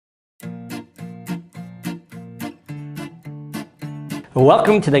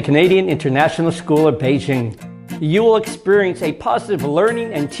Welcome to the Canadian International School of Beijing. You will experience a positive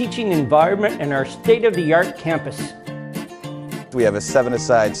learning and teaching environment in our state-of-the-art campus. We have a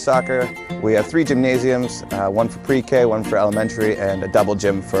 7-a-side soccer. We have 3 gymnasiums, one for pre-K, one for elementary, and a double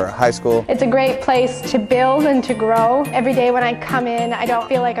gym for high school. It's a great place to build and to grow. Every day when I come in, I don't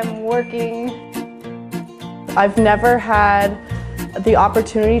feel like I'm working. I've never had the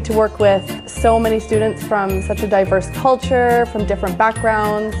opportunity to work with so many students from such a diverse culture, from different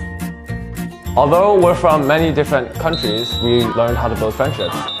backgrounds. Although we're from many different countries, we learned how to build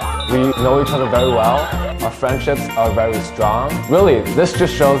friendships. We know each other very well. Our friendships are very strong. Really, this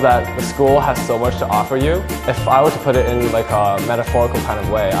just shows that the school has so much to offer you. If I were to put it in like a metaphorical kind of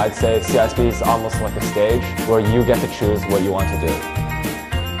way, I'd say CISB is almost like a stage where you get to choose what you want to do.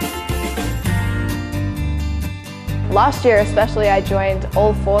 Last year especially, I joined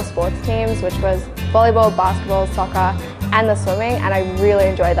all 4 sports teams, which was volleyball, basketball, soccer, and the swimming, and I really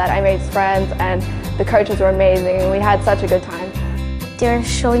enjoyed that. I made friends and the coaches were amazing and we had such a good time. They're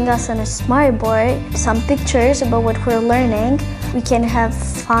showing us on a smart board some pictures about what we're learning. We can have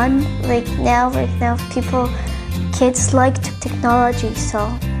fun. Right now kids like technology, so.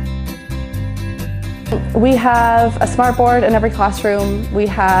 We have a smart board in every classroom. We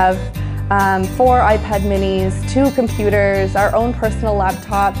have 4 iPad minis, 2 computers, our own personal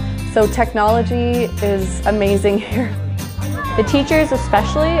laptop. So technology is amazing here. The teachers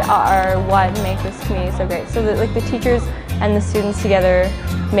especially are what make this community so great. So that, the teachers and the students together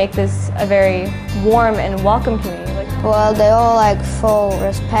make this a very warm and welcome community. Well, they all full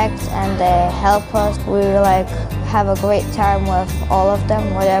respect and they help us. We have a great time with all of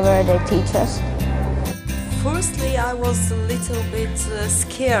them, whatever they teach us. Firstly, I was a little bit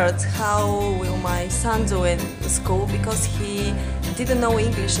scared how will my son do in school because he didn't know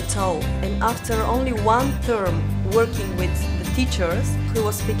English at all. And after only 1 term working with the teachers, he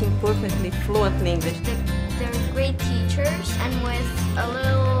was speaking perfectly fluently English. They're great teachers, and with a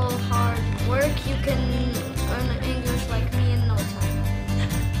little hard work, you can learn English like me in no time.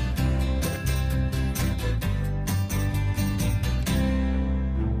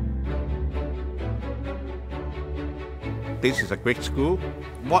 This is a great school.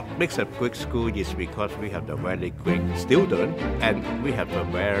 What makes a great school is because we have the very great students and we have the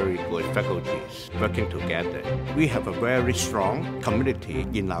very good faculties working together. We have a very strong community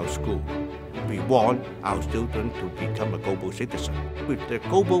in our school. We want our students to become a global citizen with the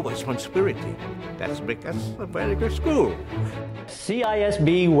global responsibility. That makes us a very good school.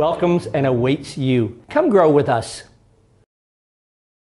 CISB welcomes and awaits you. Come grow with us.